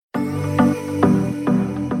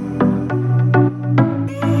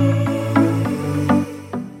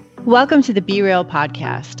Welcome to the Be Real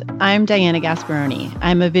podcast. I'm Diana Gasparoni.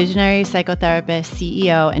 I'm a visionary psychotherapist,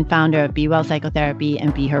 CEO, and founder of Be Well Psychotherapy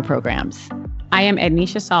and Be Her programs. I am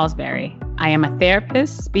Ednisha Salisbury. I am a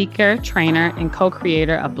therapist, speaker, trainer, and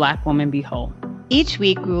co-creator of Black Woman Be Whole. Each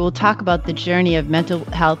week, we will talk about the journey of mental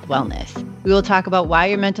health wellness. We will talk about why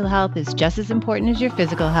your mental health is just as important as your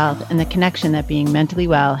physical health and the connection that being mentally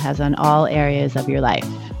well has on all areas of your life.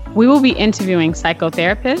 We will be interviewing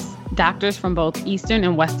psychotherapists, doctors from both Eastern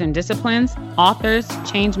and Western disciplines, authors,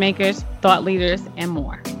 change makers, thought leaders, and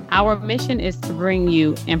more. Our mission is to bring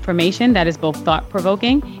you information that is both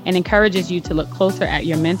thought-provoking and encourages you to look closer at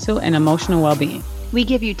your mental and emotional well-being. We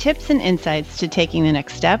give you tips and insights to taking the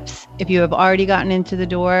next steps. If you have already gotten into the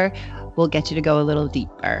door, we'll get you to go a little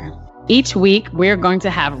deeper. Each week, we're going to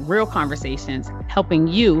have real conversations, helping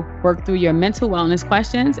you work through your mental wellness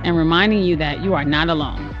questions and reminding you that you are not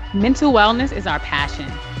alone. Mental wellness is our passion.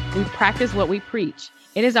 We practice what we preach.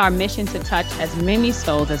 It is our mission to touch as many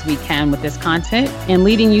souls as we can with this content and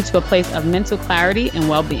leading you to a place of mental clarity and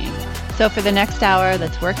well-being. So for the next hour,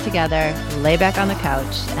 let's work together, lay back on the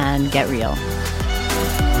couch, and get real.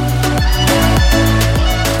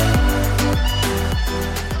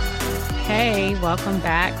 Hey, welcome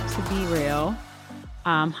back to Be Real.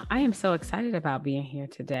 I am so excited about being here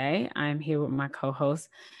today. I'm here with my co-host,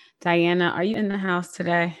 Diana. Are you in the house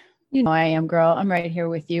today? You know I am, girl. I'm right here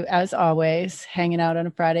with you, as always, hanging out on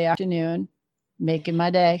a Friday afternoon, making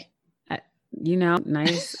my day.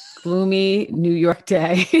 Nice, gloomy New York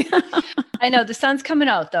day. I know the sun's coming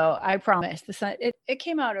out, though. I promise. The sun, it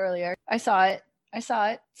came out earlier. I saw it.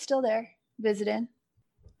 Still there, visiting.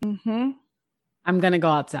 Mm-hmm. I'm going to go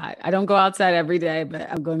outside. I don't go outside every day, but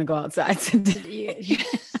I'm going to go outside today.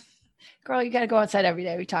 Girl, you got to go outside every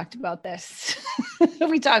day. We talked about this.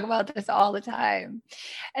 We talk about this all the time.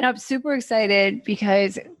 And I'm super excited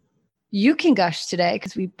because you can gush today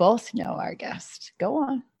because we both know our guest. Go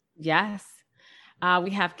on. Yes.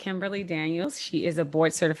 We have Kimberly Daniels. She is a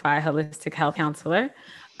board certified holistic health counselor.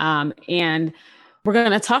 And we're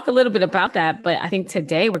going to talk a little bit about that. But I think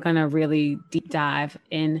today we're going to really deep dive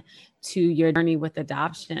into your journey with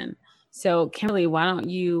adoption. So Kimberly, why don't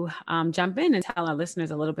you jump in and tell our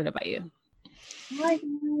listeners a little bit about you? Hi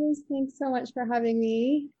guys, thanks so much for having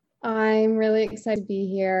me. I'm really excited to be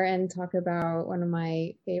here and talk about one of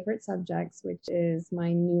my favorite subjects, which is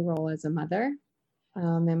my new role as a mother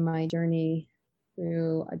and my journey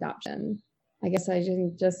through adoption. I guess I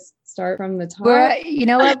should just start from the top. You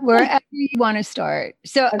know what? Wherever you want to start.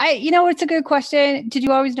 So it's a good question. Did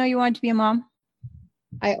you always know you wanted to be a mom?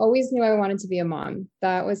 I always knew I wanted to be a mom.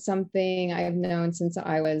 That was something I've known since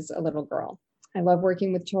I was a little girl. I love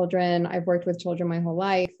working with children. I've worked with children my whole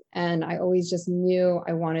life, and I always just knew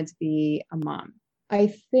I wanted to be a mom.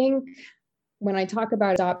 I think when I talk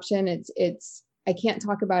about adoption, I can't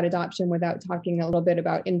talk about adoption without talking a little bit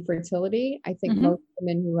about infertility. I think most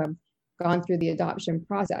women who have gone through the adoption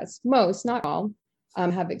process, most, not all,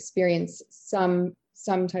 have experienced some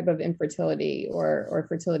type of infertility or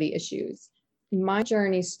fertility issues. My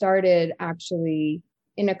journey started actually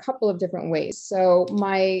in a couple of different ways. So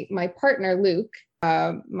my partner, Luke,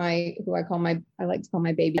 I like to call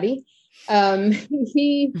my baby daddy,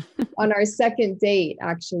 he, on our second date,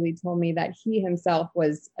 actually told me that he himself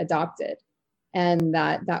was adopted, and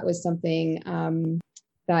that was something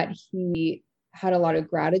that he had a lot of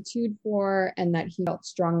gratitude for, and that he felt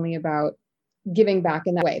strongly about giving back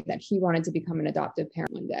in that way, that he wanted to become an adoptive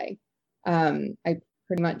parent one day. I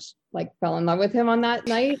pretty much fell in love with him on that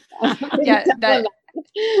night. Yeah,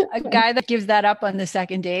 a guy that gives that up on the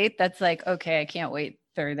second date, that's like, okay, I can't wait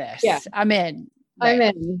for this. Yeah. I'm in. Right. I'm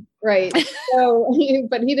in. Right. So,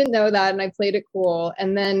 but he didn't know that, and I played it cool.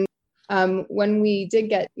 And then when we did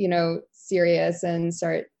get, serious and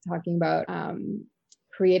start talking about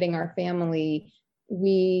creating our family,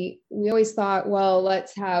 we always thought, well,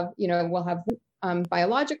 let's have, we'll have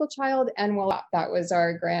biological child, and that was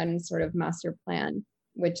our grand sort of master plan,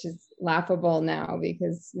 which is laughable now,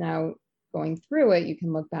 because now going through it, you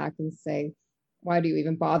can look back and say, why do you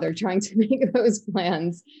even bother trying to make those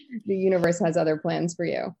plans? The universe has other plans for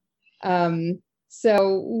you.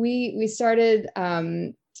 So we started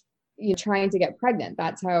trying to get pregnant.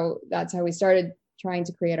 That's how we started trying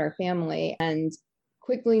to create our family, and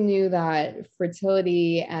quickly knew that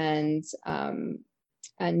fertility and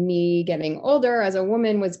me getting older as a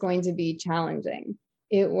woman was going to be challenging.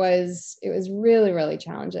 It was really, really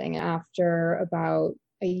challenging. After about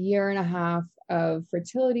a year and a half of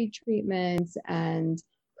fertility treatments and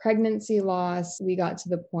pregnancy loss, we got to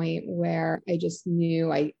the point where I just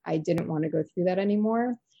knew I didn't want to go through that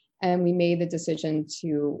anymore. And we made the decision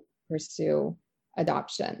to pursue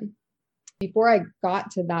adoption. before I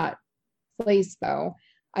got to that place, though,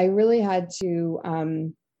 I really had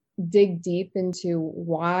to dig deep into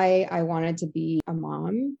why I wanted to be a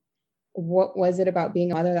mom. What was it about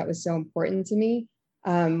being a mother that was so important to me?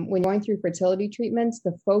 When going through fertility treatments,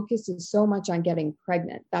 the focus is so much on getting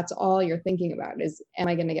pregnant. That's all you're thinking about is, am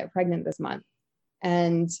I going to get pregnant this month?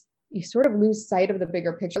 And you sort of lose sight of the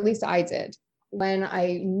bigger picture. At least I did. When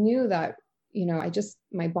I knew that,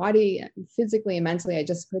 my body physically and mentally, I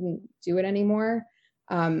just couldn't do it anymore.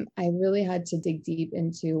 I really had to dig deep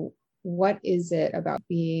into what is it about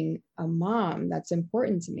being a mom that's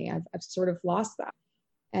important to me. I've sort of lost that.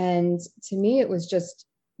 And to me, it was just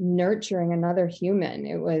nurturing another human.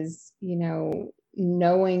 It was,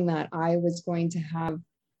 knowing that I was going to have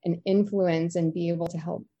an influence and be able to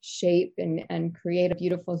help shape and create a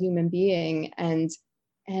beautiful human being. And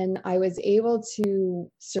I was able to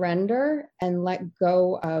surrender and let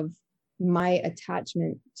go of my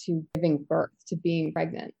attachment to giving birth, to being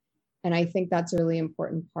pregnant. And I think that's a really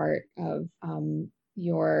important part of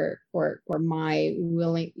my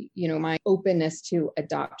willing, my openness to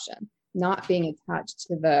adoption, not being attached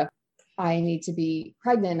to I need to be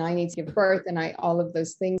pregnant, I need to give birth, and all of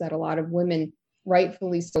those things that a lot of women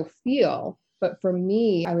rightfully so feel. But for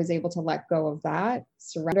me, I was able to let go of that,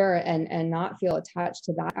 surrender, and not feel attached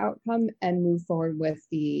to that outcome and move forward with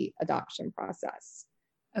the adoption process.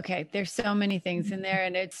 Okay, there's so many things in there,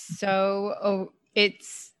 and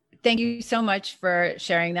thank you so much for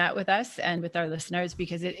sharing that with us and with our listeners,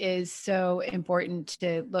 because it is so important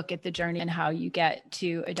to look at the journey and how you get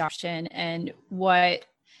to adoption and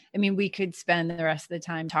we could spend the rest of the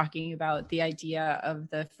time talking about the idea of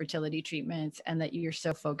the fertility treatments and that you're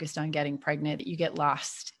so focused on getting pregnant that you get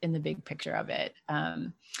lost in the big picture of it.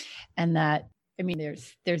 And that,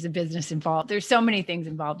 there's a business involved. There's so many things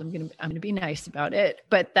involved. I'm going to be nice about it,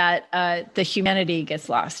 but that the humanity gets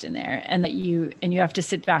lost in there, and that you have to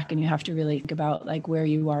sit back and you have to really think about like where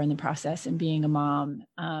you are in the process and being a mom.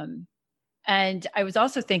 And I was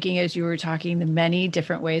also thinking, as you were talking, the many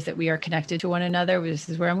different ways that we are connected to one another. This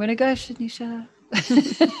is where I'm going to gush, Anisha.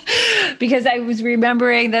 Because I was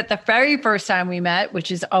remembering that the very first time we met, which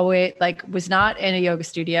is always was not in a yoga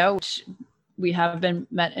studio, which we have been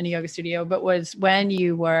met in a yoga studio, but was when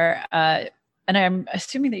you were, and I'm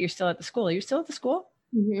assuming that you're still at the school. Are you still at the school?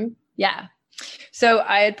 Mm-hmm. Yeah. So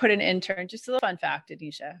I had put an intern, just a little fun fact,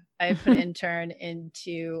 Anisha. I had put an intern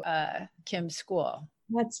into Kim's school.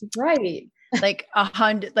 That's right. One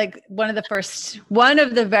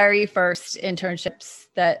of the very first interns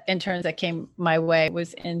that came my way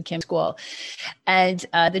was in Kim's school, and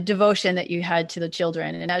the devotion that you had to the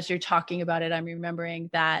children. And as you're talking about it, I'm remembering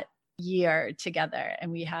that year together,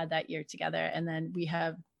 and we had that year together, and then we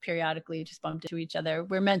have periodically just bumped into each other.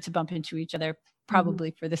 We're meant to bump into each other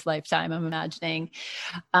probably for this lifetime, I'm imagining.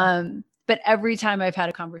 But every time I've had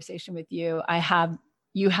a conversation with you,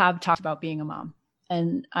 you have talked about being a mom.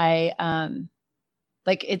 And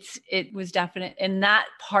it was definite, and that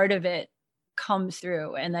part of it comes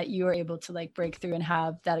through, and that you are able to break through and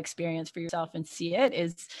have that experience for yourself and see it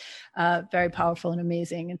is very powerful and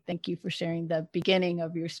amazing. And thank you for sharing the beginning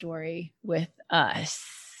of your story with us.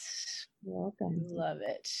 You're welcome. Love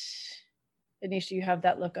it. Anisha, you have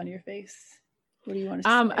that look on your face. What do you want to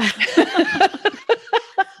say?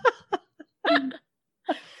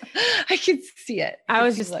 I can see it. I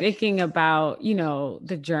was just thinking about,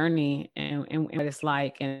 the journey and what it's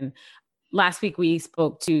like. And last week we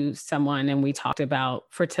spoke to someone and we talked about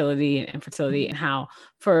fertility and how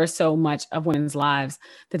for so much of women's lives,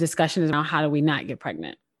 the discussion is around how do we not get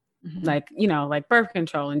pregnant? Mm-hmm. Like birth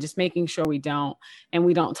control, and just making sure we don't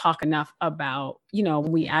talk enough about,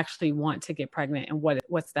 when we actually want to get pregnant and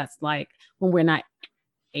what's that's like when we're not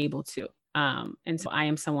able to. And so I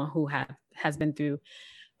am someone who has been through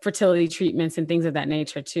fertility treatments and things of that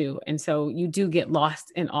nature too. And so you do get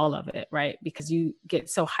lost in all of it, right? Because you get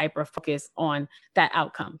so hyper focused on that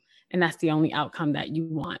outcome, and that's the only outcome that you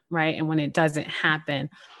want, right? And when it doesn't happen,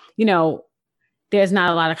 there's not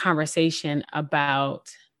a lot of conversation about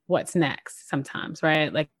what's next sometimes,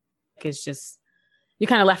 right? It's just, you're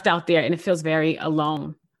kind of left out there and it feels very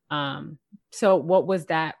alone. So what was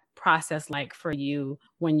that process like for you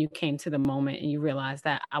when you came to the moment and you realized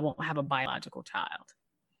that I won't have a biological child?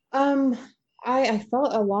 I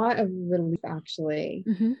felt a lot of relief, actually.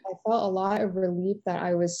 Mm-hmm. I felt a lot of relief that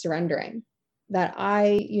I was surrendering, that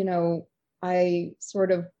I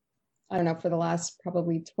sort of, I don't know, for the last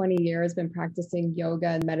probably 20 years, been practicing yoga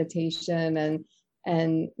and meditation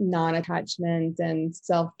and non-attachment and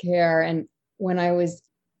self-care. And when I was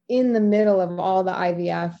in the middle of all the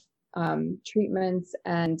IVF treatments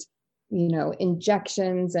and,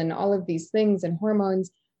 injections and all of these things and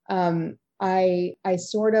hormones, I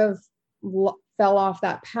sort of fell off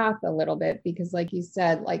that path a little bit because, like you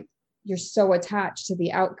said, like you're so attached to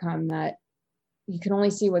the outcome that you can only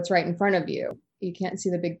see what's right in front of you. You can't see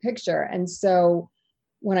the big picture. And so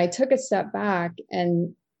when I took a step back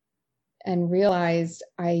and realized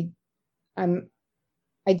I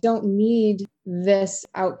don't need this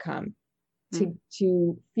outcome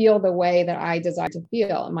to feel the way that I desire to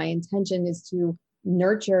feel. And my intention is to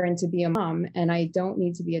nurture and to be a mom, and I don't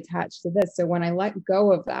need to be attached to this. So when I let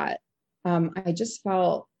go of that, I just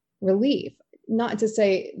felt relief. Not to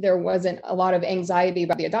say there wasn't a lot of anxiety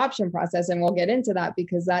about the adoption process, and we'll get into that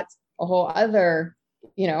because that's a whole other,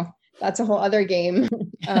 that's a whole other game.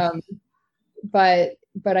 But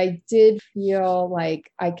I did feel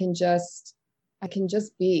like I can just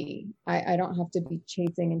be. I don't have to be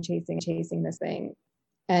chasing this thing.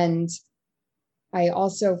 And I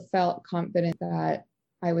also felt confident that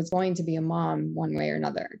I was going to be a mom one way or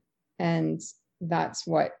another. And that's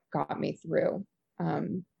what got me through.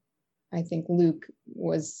 I think Luke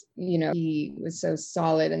was, he was so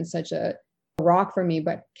solid and such a rock for me,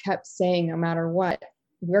 but kept saying, no matter what,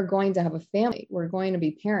 we're going to have a family. We're going to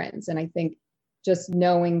be parents. And I think just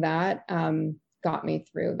knowing that got me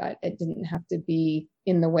through that. It didn't have to be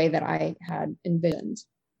in the way that I had envisioned. Does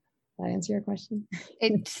that answer your question?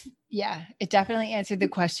 It definitely answered the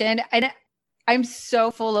question. And I'm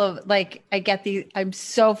so full of I'm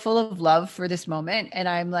so full of love for this moment. And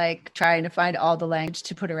I'm like trying to find all the language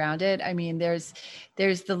to put around it. I mean, there's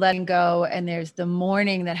the letting go and there's the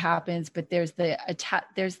mourning that happens, but there's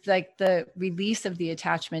there's like the release of the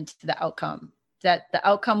attachment to the outcome, that the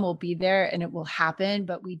outcome will be there and it will happen,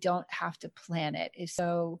 but we don't have to plan it.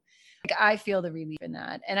 So like, I feel the relief in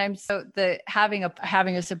that. And I'm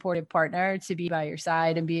having a supportive partner to be by your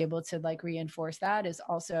side and be able to like reinforce that is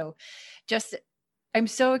also just, I'm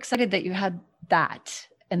so excited that you had that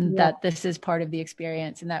and that this is part of the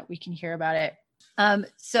experience and that we can hear about it.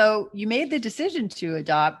 So you made the decision to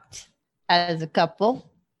adopt as a couple.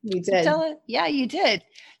 You did. Yeah, you did.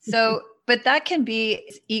 So, but that can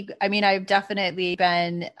be, I mean, I've definitely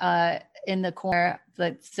been in the corner,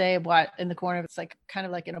 let's say in the corner, it's like kind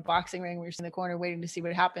of like in a boxing ring where you're in the corner waiting to see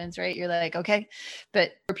what happens, right? You're like, okay.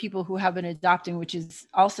 But for people who have been adopting, which is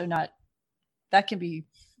also not, that can be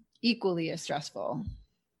equally as stressful.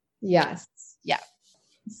 Yes. Yeah.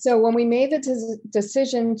 So when we made the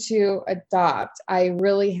decision to adopt, I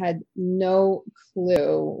really had no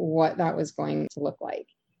clue what that was going to look like.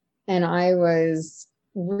 And I was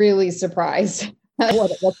really surprised at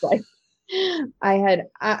what it looked like.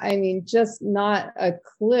 I mean, just not a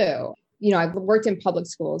clue. I've worked in public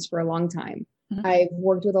schools for a long time. Mm-hmm. I've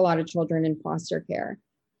worked with a lot of children in foster care.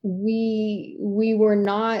 We were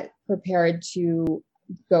not prepared to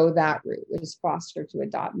go that route, which is foster to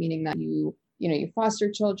adopt, meaning that you foster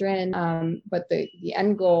children, but the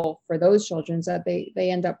end goal for those children is that they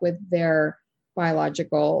end up with their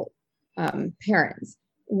biological parents.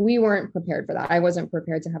 We weren't prepared for that. I wasn't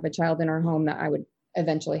prepared to have a child in our home that I would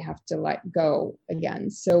eventually have to let go again.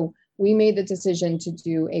 So we made the decision to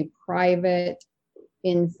do a private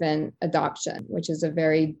infant adoption, which is a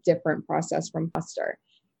very different process from foster.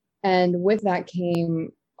 And with that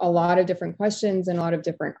came a lot of different questions and a lot of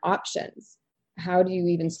different options. How do you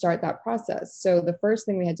even start that process? So the first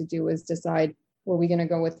thing we had to do was decide, were we going to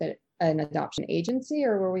go with an adoption agency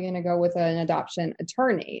or were we going to go with an adoption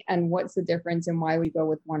attorney? And what's the difference and why we go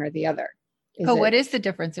with one or the other? What is the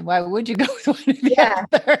difference and why would you go with one or the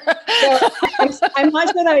other? So I'm not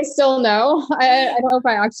sure that I still know. I don't know if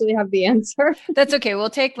I actually have the answer. That's okay. We'll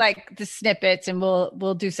take like the snippets and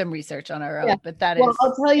we'll do some research on our own. Yeah. But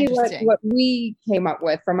I'll tell you what we came up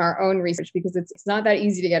with from our own research, because it's not that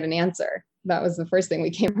easy to get an answer. That was the first thing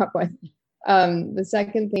we came up with. The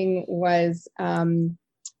second thing was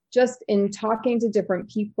just in talking to different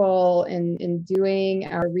people and in doing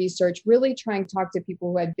our research, really trying to talk to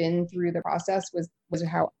people who had been through the process was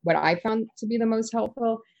what I found to be the most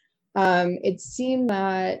helpful. It seemed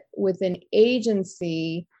that with an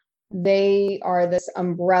agency, they are this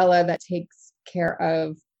umbrella that takes care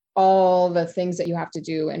of all the things that you have to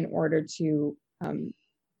do in order to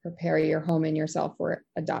prepare your home and yourself for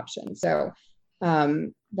adoption. So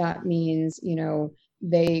that means,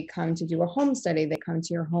 they come to do a home study. They come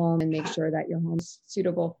to your home and make sure that your home's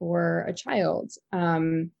suitable for a child.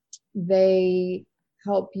 They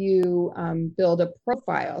help you build a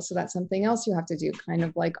profile. So that's something else you have to do, kind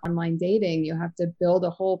of like online dating. You have to build a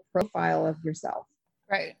whole profile of yourself.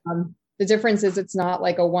 Right. The difference is it's not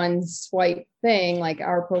like a one swipe thing. Like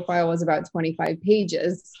our profile was about 25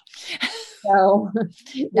 pages. So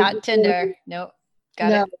not Tinder. Nope.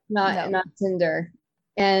 Got it. Not Tinder.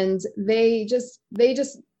 And they just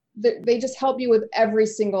they just help you with every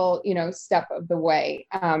single, step of the way.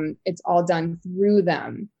 It's all done through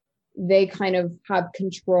them. They kind of have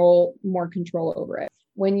more control over it.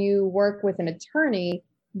 When you work with an attorney,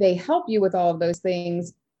 they help you with all of those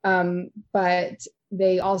things. But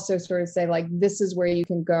they also sort of say, like, this is where you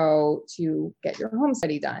can go to get your home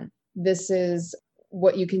study done. This is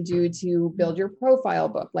what you can do to build your profile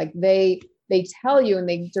book. Like they tell you and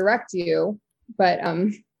they direct you, but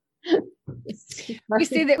we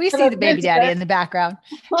see the baby daddy in the background.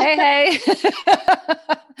 Hey.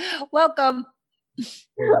 Welcome.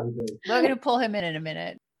 We're going to pull him in a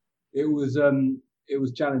minute. It was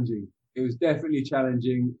challenging. It was definitely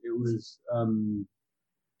challenging. It was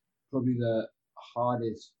probably the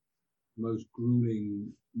hardest, most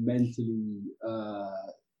grueling, mentally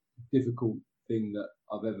difficult thing that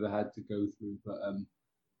I've ever had to go through. But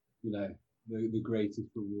the greatest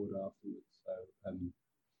reward afterwards. So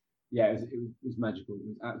it was magical. It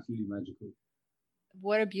was absolutely magical.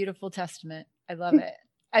 What a beautiful testament. I love it.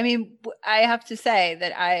 I mean, I have to say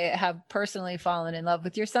that I have personally fallen in love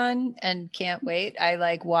with your son and can't wait. I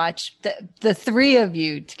like watch the three of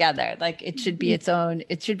you together. Like it should be its own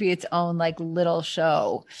like little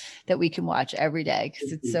show that we can watch every day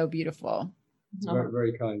because it's so beautiful. It's very,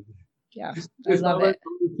 very kind. Yeah, I love it.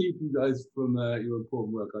 I'll keep you guys from your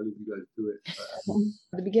important work. I'll leave you guys to it.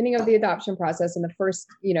 At the beginning of the adoption process, and the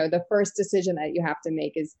first decision that you have to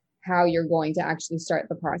make is how you're going to actually start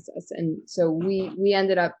the process. And so we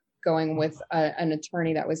ended up going with an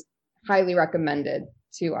attorney that was highly recommended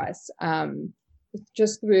to us,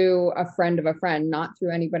 just through a friend of a friend, not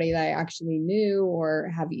through anybody that I actually knew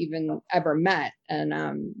or have even ever met.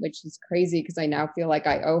 And which is crazy because I now feel like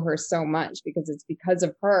I owe her so much because it's because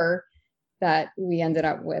of her that we ended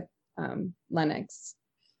up with Lennox.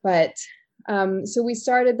 But so we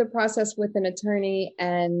started the process with an attorney,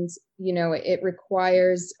 and it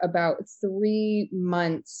requires about 3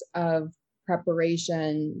 months of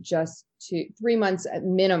preparation, 3 months at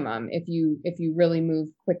minimum if you really move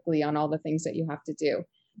quickly on all the things that you have to do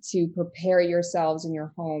to prepare yourselves in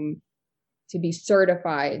your home to be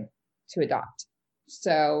certified to adopt.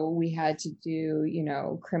 So we had to do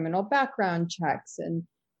criminal background checks and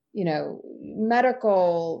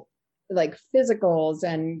medical, like physicals,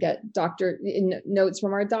 and get doctor notes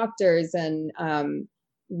from our doctors. And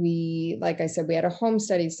we, like I said, we had a home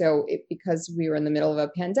study. So because we were in the middle of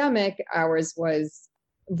a pandemic, ours was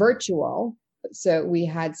virtual. So we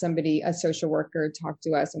had a social worker, talk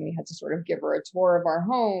to us, and we had to sort of give her a tour of our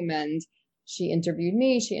home. And she interviewed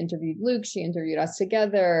me, she interviewed Luke, she interviewed us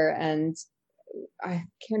together. And I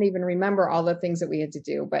can't even remember all the things that we had to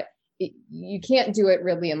do, but you can't do it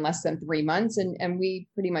really in less than 3 months. And we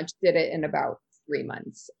pretty much did it in about 3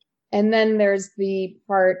 months. And then there's the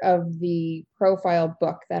part of the profile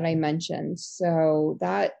book that I mentioned. So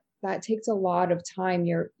that takes a lot of time.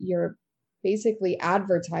 You're basically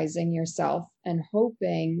advertising yourself and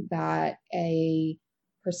hoping that a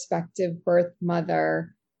prospective birth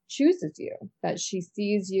mother chooses you, that she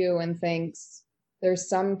sees you and thinks there's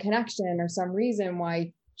some connection or some reason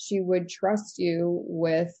why she would trust you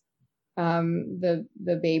with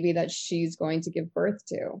the baby that she's going to give birth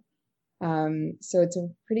to. So it's a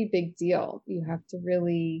pretty big deal. You have to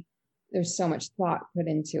really, there's so much thought put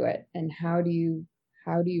into it. And how do you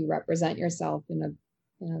represent yourself in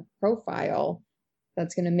a profile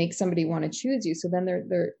that's going to make somebody want to choose you? So then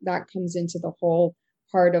that comes into the whole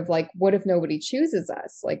part of like, what if nobody chooses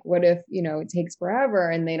us? Like, what if, it takes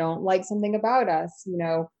forever and they don't like something about us?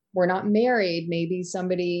 We're not married. Maybe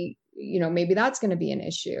somebody, maybe that's going to be an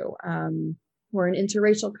issue. We're an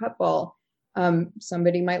interracial couple.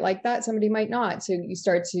 Somebody might like that, somebody might not. So you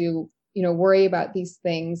start to, worry about these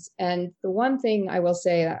things. And the one thing I will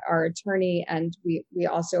say, that our attorney, and we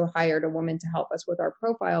also hired a woman to help us with our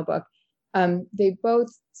profile book. They both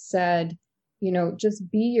said,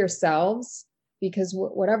 just be yourselves, because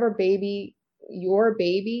whatever baby, your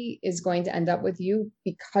baby is going to end up with you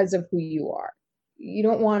because of who you are. You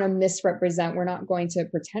don't want to misrepresent. We're not going to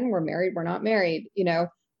pretend we're married. We're not married.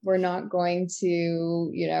 We're not going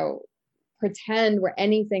to, pretend we're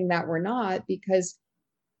anything that we're not, because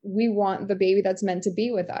we want the baby that's meant to be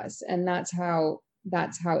with us. And that's how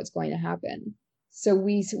it's going to happen. So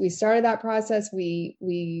we started that process. We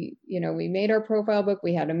made our profile book.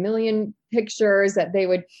 We had 1 million pictures that they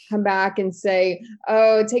would come back and say,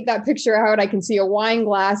 oh, take that picture out. I can see a wine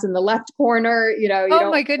glass in the left corner. Oh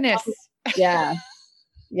my goodness. Yeah.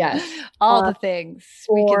 Yes. All the things.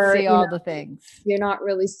 We can see all the things. You're not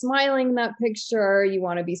really smiling in that picture. You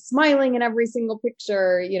want to be smiling in every single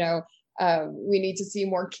picture. We need to see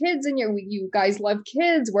more kids in you guys love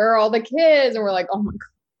kids. Where are all the kids? And we're like, oh my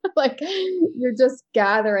God, Like you're just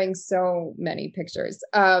gathering so many pictures,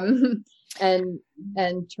 and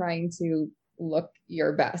trying to look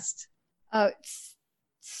your best. Oh, it's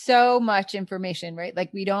so much information, right?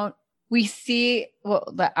 Like we see,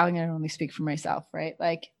 well, I'm going to only speak for myself, right?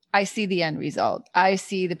 Like I see the end result. I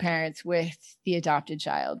see the parents with the adopted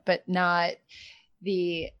child, but not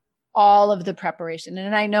all of the preparation.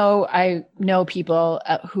 And I know people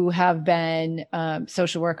who have been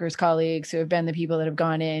social workers, colleagues who have been the people that have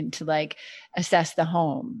gone in to like assess the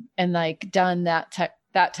home and like done that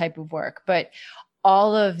type of work. But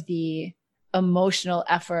all of the emotional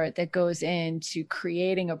effort that goes into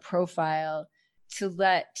creating a profile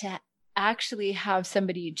to actually have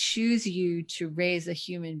somebody choose you to raise a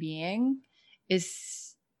human being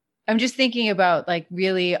is, I'm just thinking about like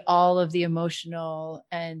really all of the emotional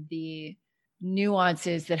and the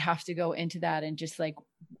nuances that have to go into that, and just like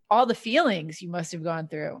all the feelings you must have gone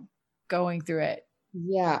through going through it.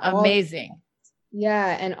 Yeah. Amazing.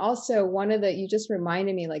 Yeah. And also you just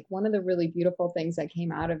reminded me, like one of the really beautiful things that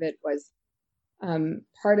came out of it was,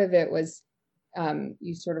 part of it was,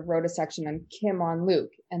 you sort of wrote a section on Kim on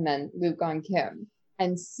Luke and then Luke on Kim,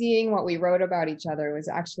 and seeing what we wrote about each other was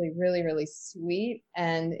actually really, really sweet.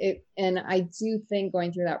 And I do think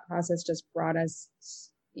going through that process just brought us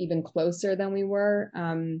even closer than we were.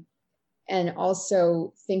 And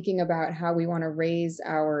also thinking about how we want to raise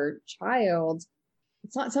our child.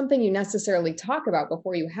 It's not something you necessarily talk about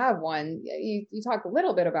before you have one. You talk a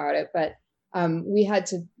little bit about it, but we had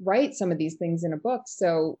to write some of these things in a book.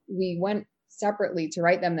 So we went separately to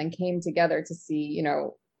write them, then came together to see,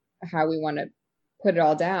 how we want to put it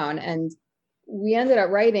all down. And we ended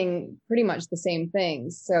up writing pretty much the same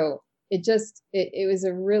things. So it was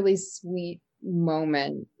a really sweet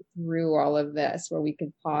moment through all of this where we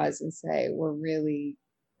could pause and say, we're really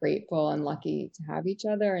grateful and lucky to have each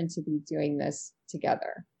other and to be doing this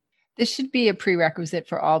together. This should be a prerequisite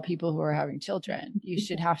for all people who are having children. You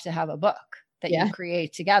should have to have a book that you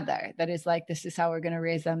create together that is like, this is how we're going to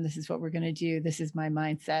raise them. This is what we're going to do. This is my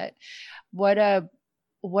mindset. What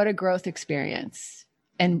a growth experience.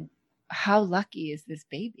 And how lucky is this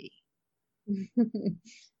baby?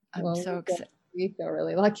 I'm so excited. We feel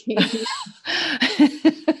really lucky.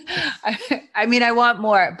 I mean, I want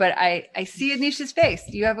more, but I see Anisha's face.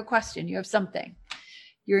 You have a question. You have something.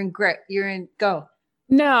 You're in go.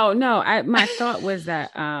 No. My thought was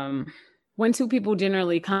that when two people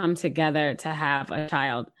generally come together to have a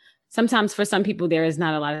child, sometimes for some people, there is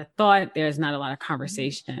not a lot of thought. There is not a lot of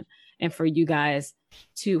conversation. And for you guys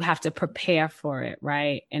to have to prepare for it,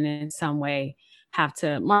 right? And in some way have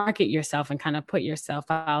to market yourself and kind of put yourself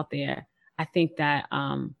out there. I think that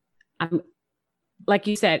I'm like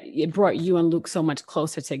you said, it brought you and Luke so much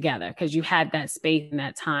closer together because you had that space and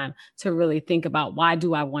that time to really think about, why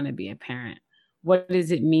do I want to be a parent? What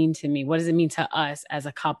does it mean to me? What does it mean to us as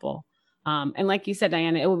a couple? And like you said,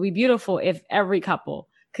 Diana, it would be beautiful if every couple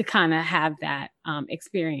could kind of have that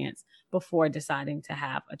experience before deciding to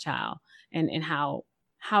have a child, and how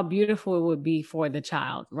beautiful it would be for the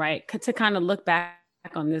child, right? To kind of look back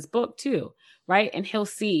on this book too, right? And he'll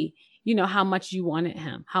see, how much you wanted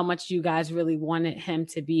him, how much you guys really wanted him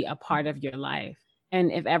to be a part of your life.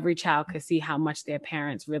 And if every child could see how much their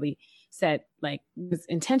parents really said, like, was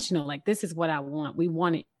intentional, like, this is what I want. We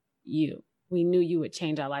wanted you. We knew you would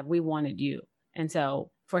change our life. We wanted you. And so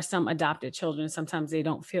for some adopted children, sometimes they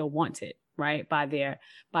don't feel wanted, right, by their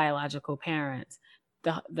biological parents.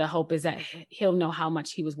 The hope is that he'll know how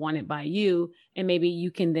much he was wanted by you. And maybe you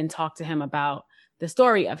can then talk to him about the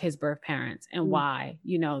story of his birth parents and why,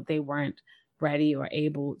 they weren't ready or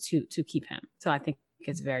able to keep him. So I think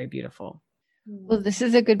it's very beautiful. Well, this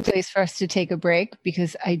is a good place for us to take a break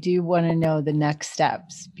because I do want to know the next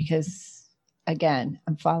steps because, again,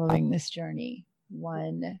 I'm following this journey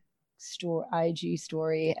one IG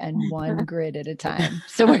story and one grid at a time.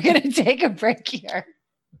 So we're going to take a break here.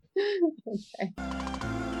 Okay.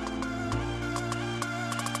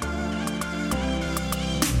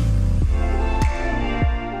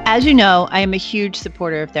 As you know, I am a huge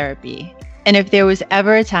supporter of therapy. And if there was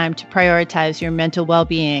ever a time to prioritize your mental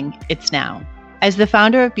well-being, it's now. As the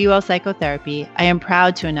founder of Be Well Psychotherapy, I am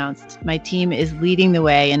proud to announce my team is leading the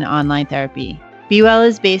way in online therapy. Be Well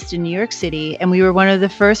is based in New York City, and we were one of the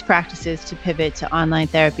first practices to pivot to online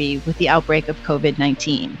therapy with the outbreak of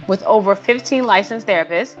COVID-19. With over 15 licensed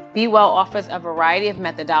therapists, Be Well offers a variety of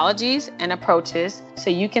methodologies and approaches so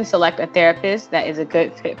you can select a therapist that is a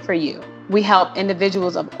good fit for you. We help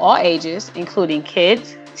individuals of all ages, including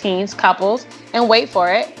kids, teens, couples, and wait for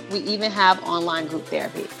it, we even have online group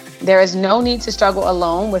therapy. There is no need to struggle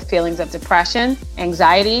alone with feelings of depression,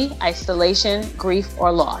 anxiety, isolation, grief,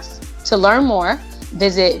 or loss. To learn more,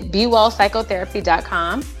 Visit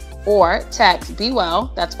BeWellPsychotherapy.com or text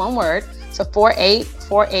BeWell, that's one word, to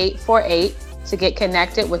 484848 to get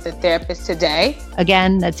connected with a therapist today.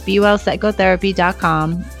 Again, that's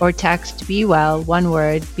BeWellPsychotherapy.com or text BeWell, one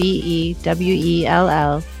word,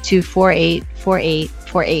 BeWell, to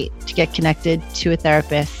 484848 to get connected to a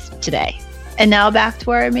therapist today. And now back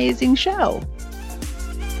to our amazing show.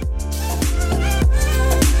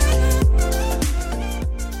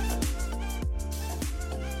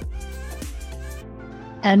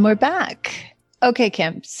 And we're back. Okay,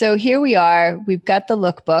 Kim. So here we are. We've got the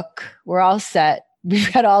lookbook. We're all set.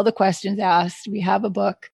 We've got all the questions asked. We have a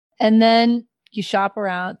book. And then you shop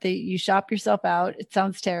around. You shop yourself out. It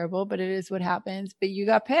sounds terrible, but it is what happens. But you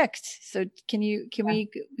got picked. So can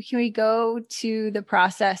we go to the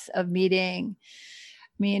process of meeting?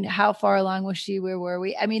 I mean, how far along was she? Where were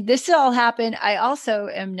we? I mean, this all happened. I also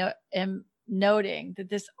am noting that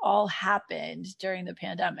this all happened during the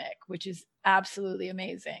pandemic, which is absolutely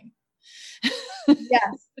amazing.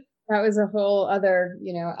 Yes, that was a whole other,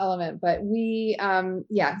 element. But we,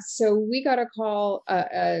 so we got a call,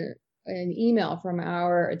 an email from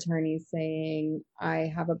our attorney saying,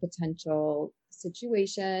 I have a potential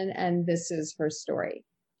situation and this is her story.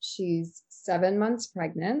 She's 7 months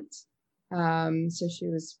pregnant. So she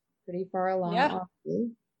was pretty far along. Yeah.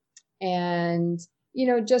 And,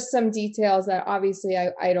 just some details that obviously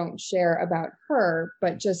I don't share about her,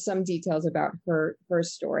 but just some details about her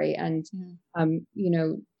story. And,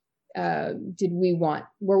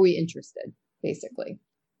 were we interested, basically?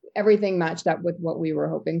 Everything matched up with what we were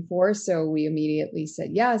hoping for. So we immediately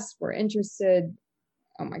said, yes, we're interested.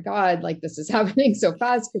 Oh my God, like this is happening so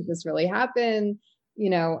fast. Could this really happen?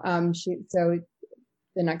 So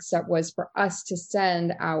the next step was for us to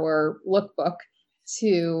send our lookbook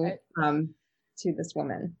to this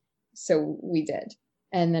woman. So we did.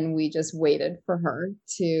 And then we just waited for her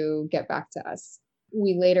to get back to us.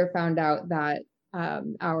 We later found out that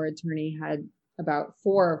our attorney had about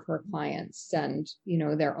 4 of her clients send,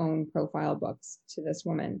 their own profile books to this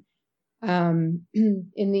woman. In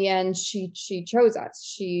the end, she chose us.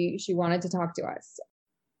 She wanted to talk to us.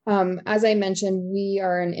 As I mentioned, we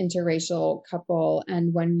are an interracial couple.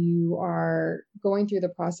 And when you are going through the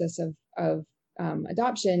process of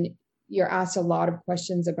adoption, you're asked a lot of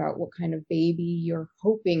questions about what kind of baby you're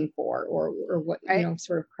hoping for or what,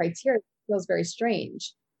 sort of criteria. It feels very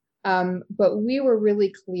strange. But we were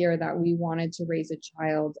really clear that we wanted to raise a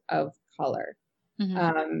child of color.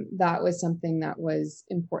 Mm-hmm. That was something that was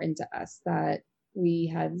important to us, that we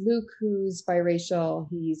had Luke, who's biracial.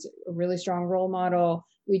 He's a really strong role model.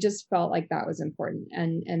 We just felt like that was important.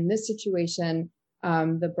 And this situation,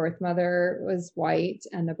 the birth mother was white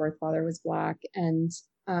and the birth father was Black. And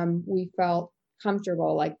we felt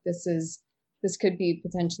comfortable, like this could be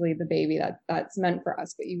potentially the baby that's meant for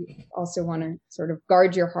us, but you also want to sort of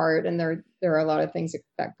guard your heart. And there are a lot of things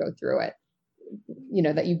that go through it,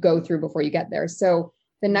 that you go through before you get there. So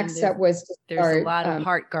the next step was to start, there's a lot of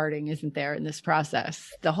heart guarding, isn't there, in this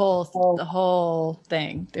process? The whole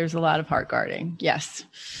thing. There's a lot of heart guarding. Yes.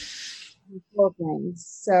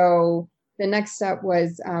 So the next step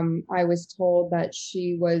was, I was told that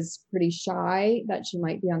she was pretty shy, that she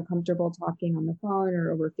might be uncomfortable talking on the phone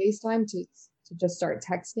or over FaceTime to just start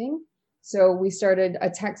texting. So we started a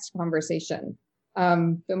text conversation.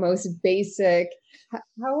 The most basic,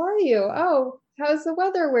 how are you? Oh, how's the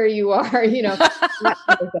weather where you are?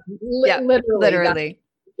 Literally.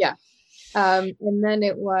 Yeah. And then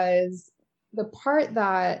it was the part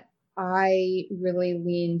that I really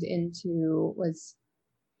leaned into was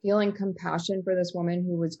feeling compassion for this woman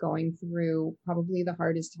who was going through probably the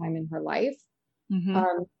hardest time in her life.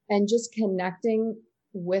 Mm-hmm. And just connecting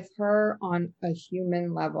with her on a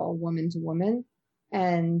human level, woman to woman,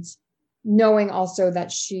 and knowing also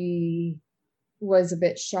that she was a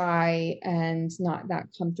bit shy and not that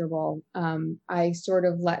comfortable. I sort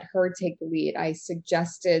of let her take the lead. I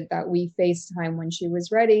suggested that we FaceTime when she was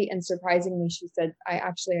ready. And surprisingly, she said, I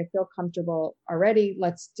feel comfortable already.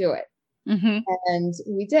 Let's do it. Mm-hmm. And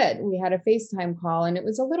we did. We had a FaceTime call and it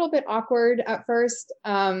was a little bit awkward at first.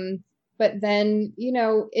 But then,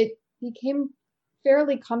 it became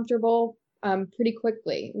fairly comfortable pretty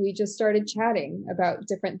quickly. We just started chatting about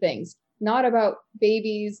different things. Not about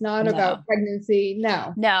babies, not about pregnancy.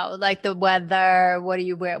 No, like the weather. What do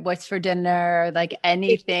you wear? What's for dinner? Like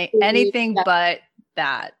anything but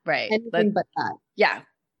that. Right. Anything but that. Yeah.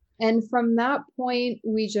 And from that point,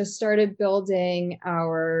 we just started building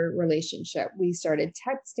our relationship. We started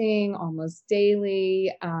texting almost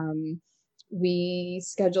daily. We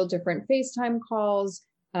scheduled different FaceTime calls.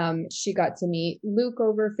 She got to meet Luke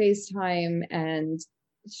over FaceTime, and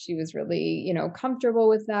she was really, you know, comfortable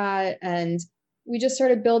with that. And we just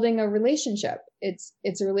started building a relationship. It's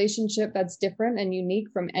a relationship that's different and unique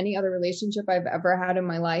from any other relationship I've ever had in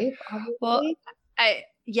my life, obviously. Well,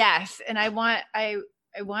 yes. And I want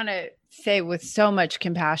to say with so much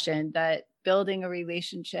compassion that building a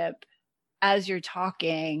relationship as you're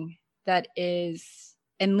talking that is,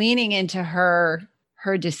 and leaning into her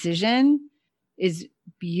decision is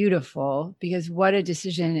beautiful, because what a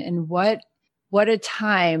decision, and what a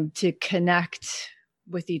time to connect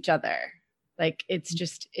with each other. Like,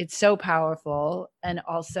 it's so powerful, and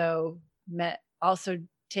also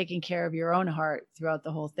taking care of your own heart throughout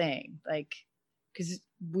the whole thing. Like, because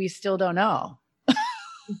we still don't know.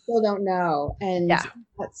 We still don't know. And yeah,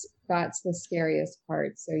 that's the scariest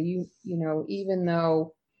part. So you know, even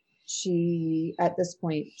though she at this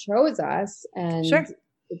point chose us, and sure,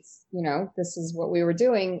 it's, you know, this is what we were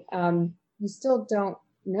doing, you still don't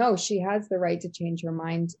know. She has the right to change her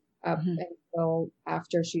mind up until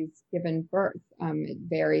after she's given birth. It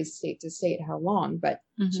varies state to state how long, but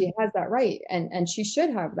she has that right, and she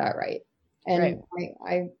should have that right. And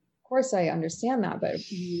I of course I understand that, but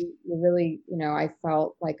you really, you know, I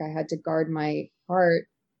felt like I had to guard my heart.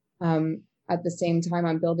 At the same time,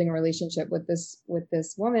 I'm building a relationship with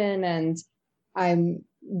this woman, and I'm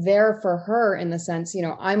there for her in the sense, you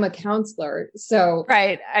know, I'm a counselor. So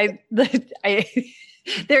right. I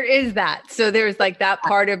there is that. So there's like that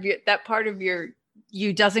part of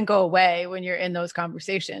you doesn't go away when you're in those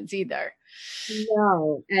conversations either.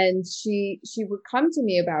 No. And she would come to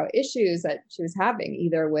me about issues that she was having,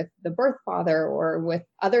 either with the birth father or with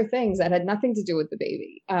other things that had nothing to do with the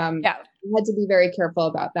baby. We had to be very careful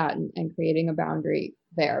about that, and creating a boundary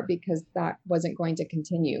there, because that wasn't going to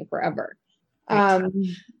continue forever. Right.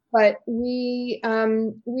 But we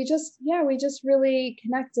just really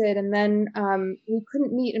connected. And then we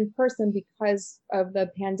couldn't meet in person because of the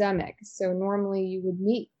pandemic. So normally you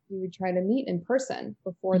would try to meet in person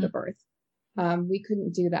before the birth. We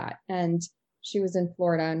couldn't do that. And she was in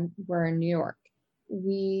Florida and we're in New York.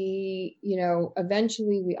 We, you know,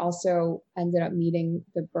 eventually we also ended up meeting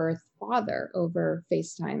the birth father over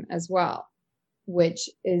FaceTime as well, which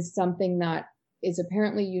is something that is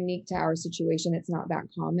apparently unique to our situation. It's not that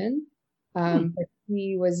common. But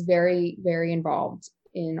he was very, very involved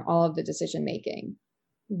in all of the decision making,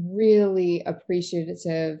 really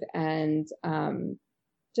appreciative, and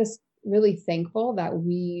just really thankful that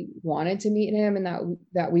we wanted to meet him, and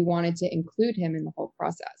that we wanted to include him in the whole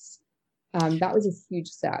process. That was a huge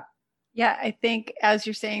step. Yeah, I think as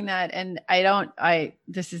you're saying that, and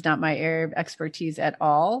this is not my area of expertise at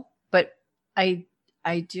all, but I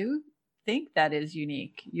do think that is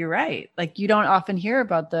unique. You're right. Like, you don't often hear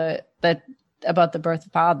about the birth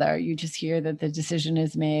father. You just hear that the decision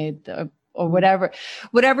is made, or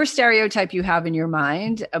whatever stereotype you have in your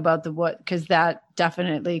mind about because that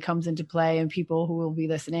definitely comes into play, and people who will be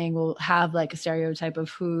listening will have like a stereotype of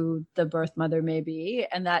who the birth mother may be.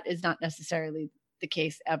 And that is not necessarily the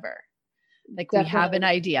case ever. Like, definitely. We have an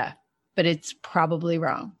idea, but it's probably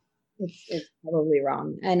wrong. It's probably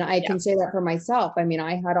wrong. And I can say that for myself. I mean,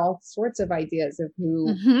 I had all sorts of ideas of who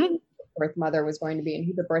the birth mother was going to be and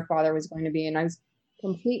who the birth father was going to be. And I was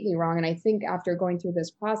completely wrong. And I think after going through this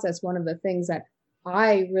process, one of the things that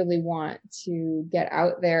I really want to get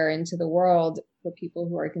out there into the world for people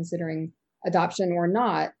who are considering adoption or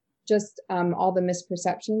not, just all the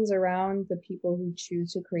misperceptions around the people who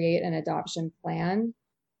choose to create an adoption plan.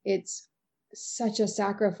 It's such a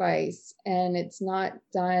sacrifice, and it's not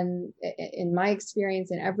done, in my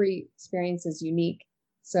experience, and every experience is unique.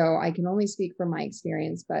 So I can only speak from my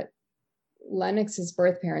experience, but Lennox's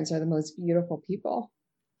birth parents are the most beautiful people.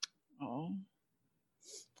 Oh.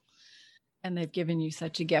 And they've given you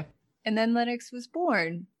such a gift. And then Lennox was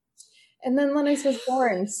born.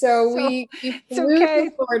 So we flew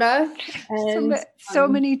to Florida, and so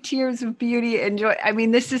many tears of beauty and joy. I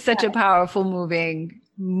mean, this is such a powerful,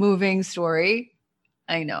 moving story.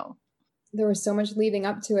 I know. There was so much leading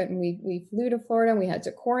up to it, and we flew to Florida, and we had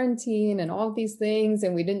to quarantine and all of these things,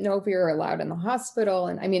 and we didn't know if we were allowed in the hospital.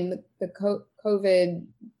 And I mean, the COVID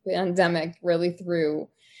pandemic really threw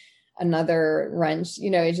another wrench.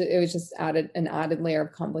 You know, it was just an added layer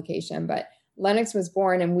of complication. But Lennox was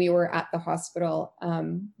born, and we were at the hospital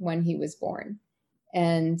when he was born,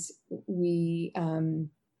 and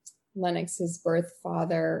Lennox's birth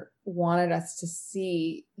father wanted us to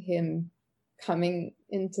see him coming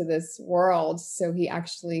into this world. So he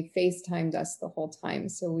actually FaceTimed us the whole time.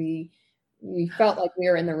 So we felt like we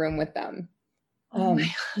were in the room with them.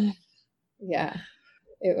 Yeah,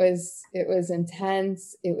 it was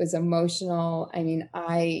intense. It was emotional. I mean,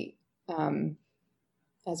 I,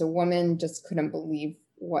 as a woman, just couldn't believe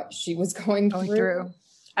what she was going through.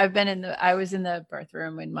 I was in the birth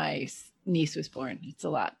room when my niece was born. It's a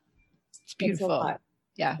lot. It's beautiful. It's a lot.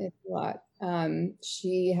 Yeah. It's a lot.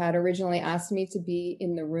 She had originally asked me to be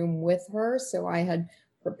in the room with her. So I had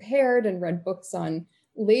prepared and read books on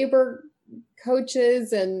labor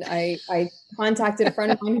coaches, and I contacted a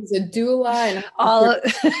friend of mine who's a doula,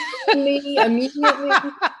 and me immediately.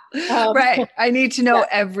 Right. I need to know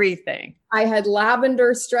everything. I had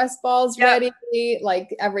lavender stress balls ready,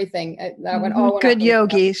 like everything. That went all good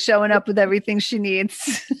yogi showing up with everything she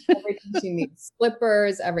needs. Everything she needs,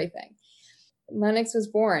 slippers, everything. Lennox was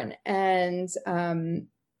born, and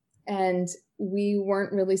we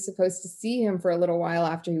weren't really supposed to see him for a little while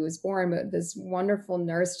after he was born, but this wonderful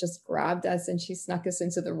nurse just grabbed us and she snuck us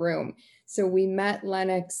into the room. So we met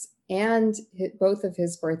Lennox and both of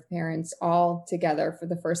his birth parents all together for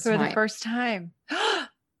the first time. For the first time.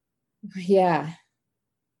 Yeah.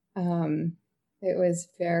 It was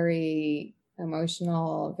very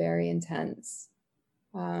emotional, very intense.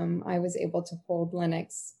 I was able to hold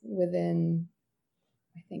Lennox within,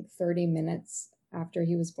 I think, 30 minutes after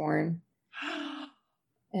he was born.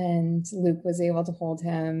 And Luke was able to hold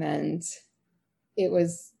him. And it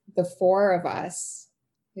was the four of us,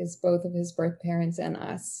 both of his birth parents and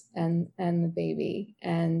us and the baby.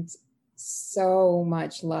 And so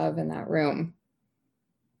much love in that room.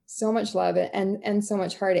 So much love and so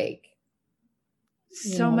much heartache.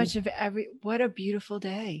 So much of what a beautiful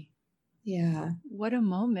day. Yeah. What a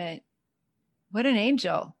moment. What an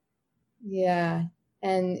angel. Yeah.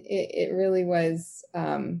 And it really was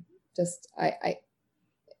just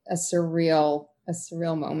a surreal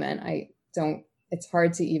moment. It's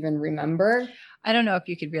hard to even remember. I don't know if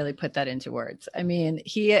you could really put that into words. I mean,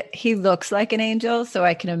 he looks like an angel, so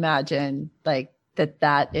I can imagine like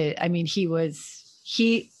that is, I mean, he's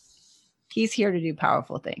here to do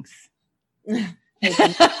powerful things.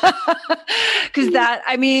 Because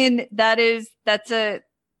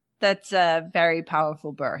that's a very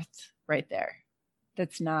powerful birth right there.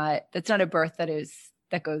 That's not a birth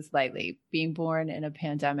that goes lightly. Being born in a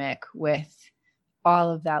pandemic with all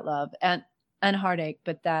of that love and heartache,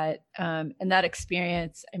 but that and that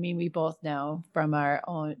experience. I mean, we both know from our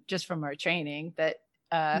training that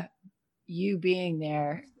you being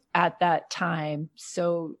there at that time,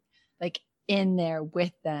 so like in there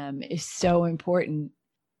with them, is so important,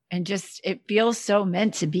 and just it feels so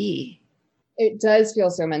meant to be. It does feel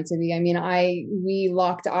so meant to be. I mean,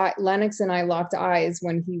 Lennox and I locked eyes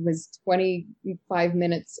when he was 25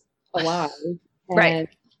 minutes alive and right.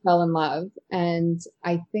 Fell in love. And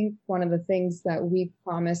I think one of the things that we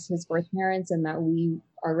promised his birth parents and that we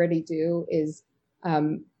already do is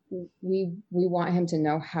we want him to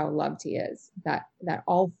know how loved he is, that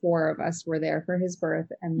all four of us were there for his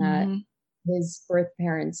birth, and that his birth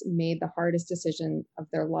parents made the hardest decision of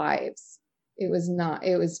their lives. It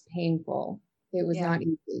was painful. It was not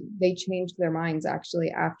easy. They changed their minds actually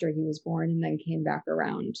after he was born, and then came back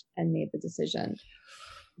around and made the decision.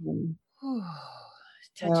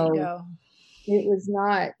 Touch and go. It was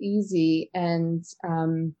not easy. And,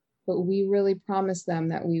 but we really promised them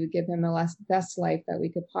that we would give him the best life that we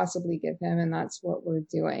could possibly give him. And that's what we're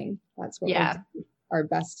doing. That's what we're doing our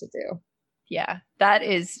best to do. Yeah. That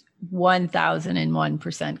is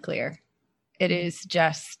 1001% clear. It is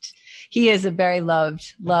just, he is a very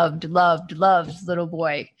loved little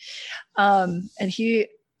boy. And he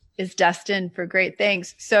is destined for great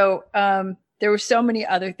things. So, there were so many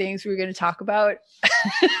other things we were going to talk about,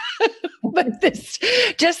 but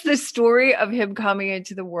the story of him coming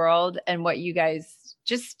into the world and what you guys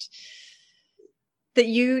that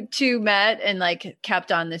you two met and like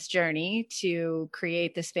kept on this journey to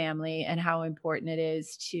create this family, and how important it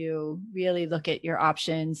is to really look at your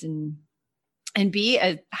options and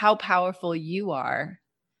how powerful you are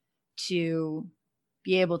to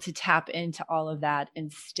be able to tap into all of that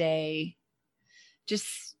and stay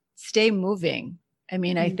moving. I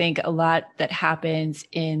mean, I think a lot that happens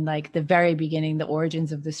in like the very beginning, the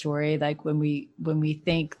origins of the story, like when we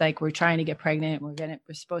think like we're trying to get pregnant, we're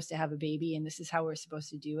supposed to have a baby and this is how we're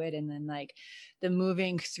supposed to do it. And then like the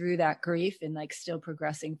moving through that grief and like still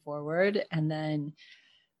progressing forward. And then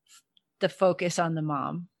the focus on the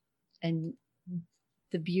mom and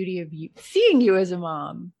the beauty of seeing you as a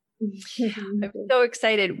mom. I'm so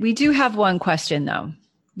excited. We do have one question though.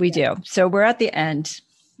 We do. So we're at the end.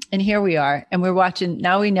 And here we are, and we're watching.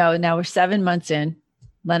 Now we're 7 months in.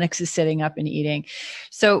 Lennox is sitting up and eating.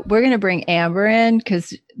 So we're going to bring Amber in,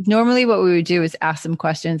 because normally what we would do is ask some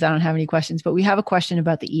questions. I don't have any questions, but we have a question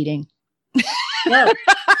about the eating. No.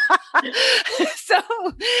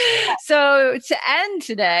 So to end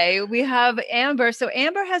today, we have Amber. So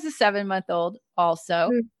Amber has a 7-month-old also,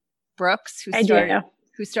 Brooks, who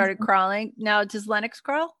started crawling. Now, does Lennox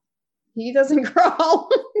crawl? He doesn't crawl.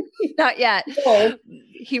 Not yet.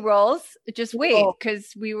 He rolls. Just wait,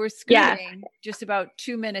 because we were screaming just about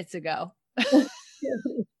 2 minutes ago.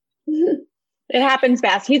 It happens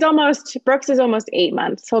fast. Brooks is almost 8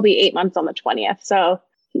 months. He'll be 8 months on the 20th. So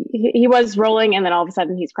he was rolling and then all of a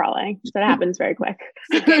sudden he's crawling. So it happens very quick.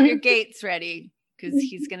 So get your gates ready because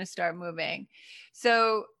he's going to start moving.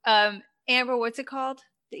 So Amber, what's it called?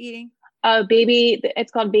 The eating?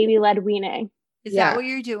 It's called baby-led weaning. Is that what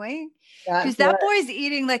you're doing? Because that boy's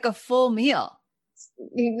eating like a full meal.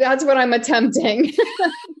 That's what I'm attempting.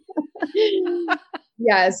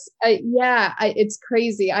 Yes. It's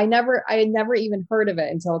crazy. I had never even heard of it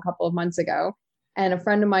until a couple of months ago. And a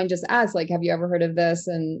friend of mine just asked, like, have you ever heard of this?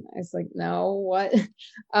 And I was like, no, what?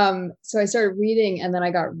 So I started reading and then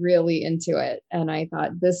I got really into it. And I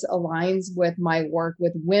thought this aligns with my work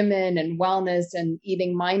with women and wellness and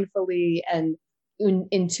eating mindfully and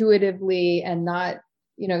intuitively and not,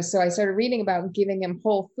 so I started reading about giving him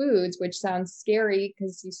whole foods, which sounds scary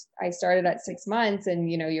because I started at 6 months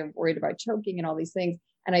and, you're worried about choking and all these things.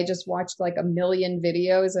 And I just watched like a million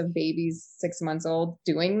videos of babies 6 months old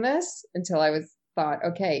doing this until I thought,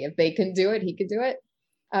 okay, if they can do it, he can do it.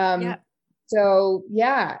 So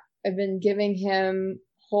I've been giving him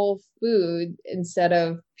whole food instead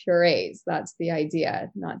of purees. That's the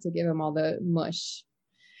idea, not to give him all the mush.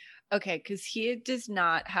 Okay, because he does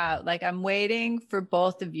not have, like, I'm waiting for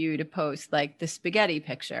both of you to post like the spaghetti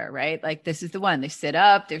picture, right? Like this is the one. They sit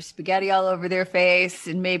up, there's spaghetti all over their face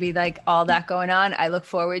and maybe like all that going on. I look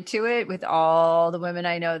forward to it with all the women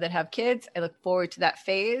I know that have kids. I look forward to that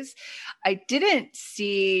phase. I didn't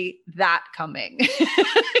see that coming.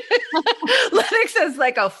 Lennox has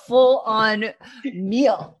like a full on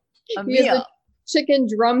meal, chicken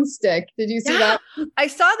drumstick. Did you see that? I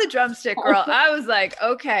saw the drumstick, girl. I was like,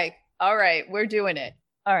 okay. All right, we're doing it.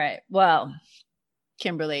 All right. Well,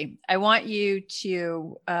 Kimberly, I want you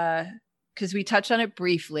to, because we touched on it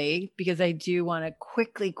briefly, because I do want to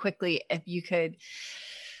quickly, if you could.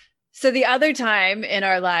 So the other time in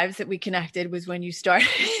our lives that we connected was when you started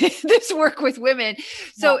this work with women.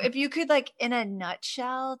 So if you could, like, in a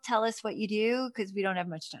nutshell, tell us what you do, because we don't have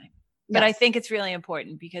much time. But I think it's really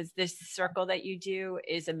important because this circle that you do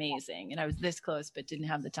is amazing. And I was this close, but didn't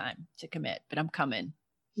have the time to commit, but I'm coming.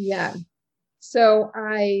 Yeah. So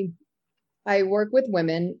I work with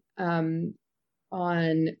women on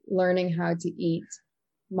learning how to eat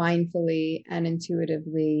mindfully and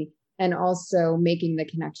intuitively, and also making the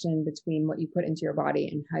connection between what you put into your body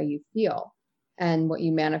and how you feel and what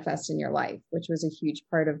you manifest in your life, which was a huge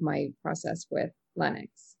part of my process with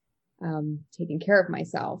Lennox, taking care of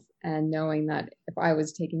myself and knowing that if I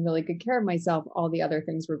was taking really good care of myself, all the other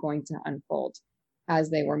things were going to unfold as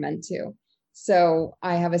they were meant to. So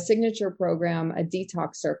I have a signature program, a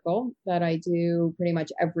detox circle that I do pretty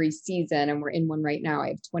much every season. And we're in one right now. I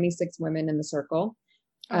have 26 women in the circle.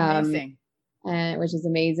 Amazing. And which is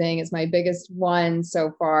amazing. It's my biggest one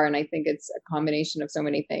so far. And I think it's a combination of so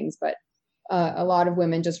many things, but a lot of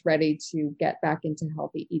women just ready to get back into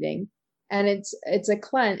healthy eating. And it's a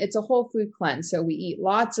cleanse. It's a whole food cleanse. So we eat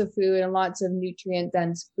lots of food and lots of nutrient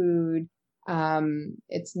dense food.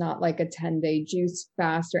 It's not like a 10-day juice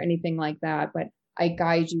fast or anything like that, but I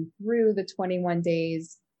guide you through the 21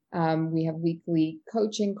 days. We have weekly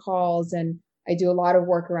coaching calls, and I do a lot of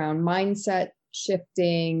work around mindset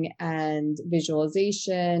shifting and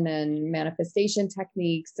visualization and manifestation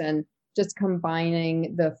techniques, and just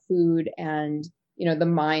combining the food and, the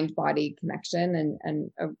mind body connection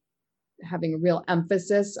and having a real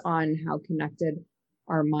emphasis on how connected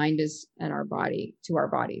our mind is and our body to our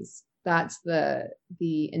bodies. That's the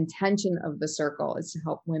intention of the circle, is to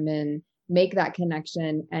help women make that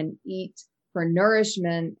connection and eat for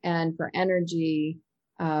nourishment and for energy,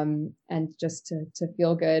 and just to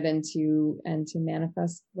feel good and to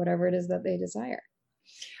manifest whatever it is that they desire.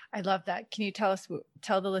 I love that. Can you tell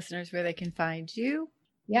the listeners where they can find you?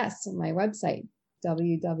 Yes, on my website,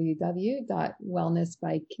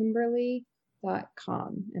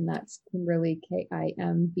 www.wellnessbykimberly.com. And that's Kimberly,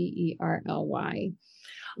 Kimberly.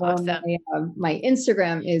 Awesome. My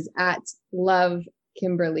Instagram is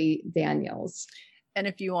 @lovekimberlydaniels. And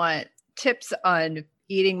if you want tips on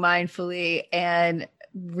eating mindfully and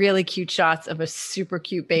really cute shots of a super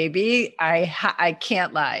cute baby, I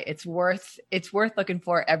can't lie. It's worth looking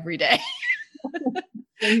for every day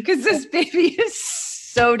because this baby is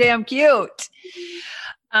so damn cute.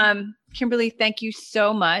 Kimberly, thank you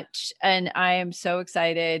so much. And I am so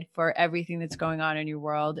excited for everything that's going on in your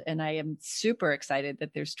world. And I am super excited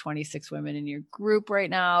that there's 26 women in your group right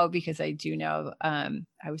now, because I do know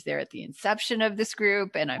I was there at the inception of this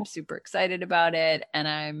group, and I'm super excited about it. And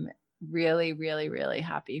I'm really, really, really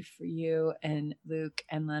happy for you and Luke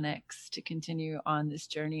and Lennox to continue on this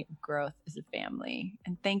journey of growth as a family.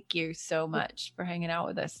 And thank you so much for hanging out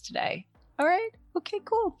with us today. All right. Okay,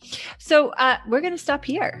 cool. So we're going to stop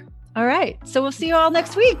here. All right. So we'll see you all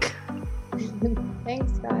next week.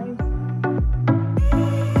 Thanks, guys.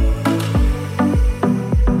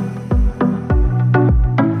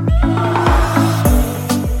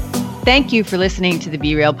 Thank you for listening to the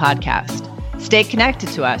Be Real podcast. Stay connected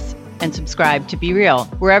to us and subscribe to Be Real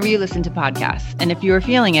wherever you listen to podcasts. And if you are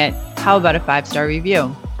feeling it, how about a 5-star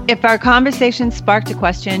review? If our conversation sparked a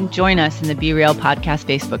question, join us in the Be Real podcast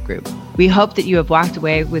Facebook group. We hope that you have walked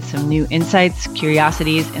away with some new insights,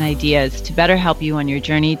 curiosities, and ideas to better help you on your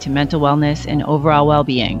journey to mental wellness and overall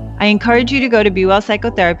well-being. I encourage you to go to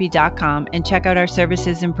BeWellPsychotherapy.com and check out our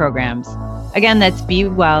services and programs. Again, that's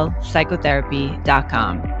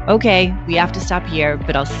BeWellPsychotherapy.com. Okay, we have to stop here,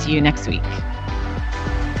 but I'll see you next week.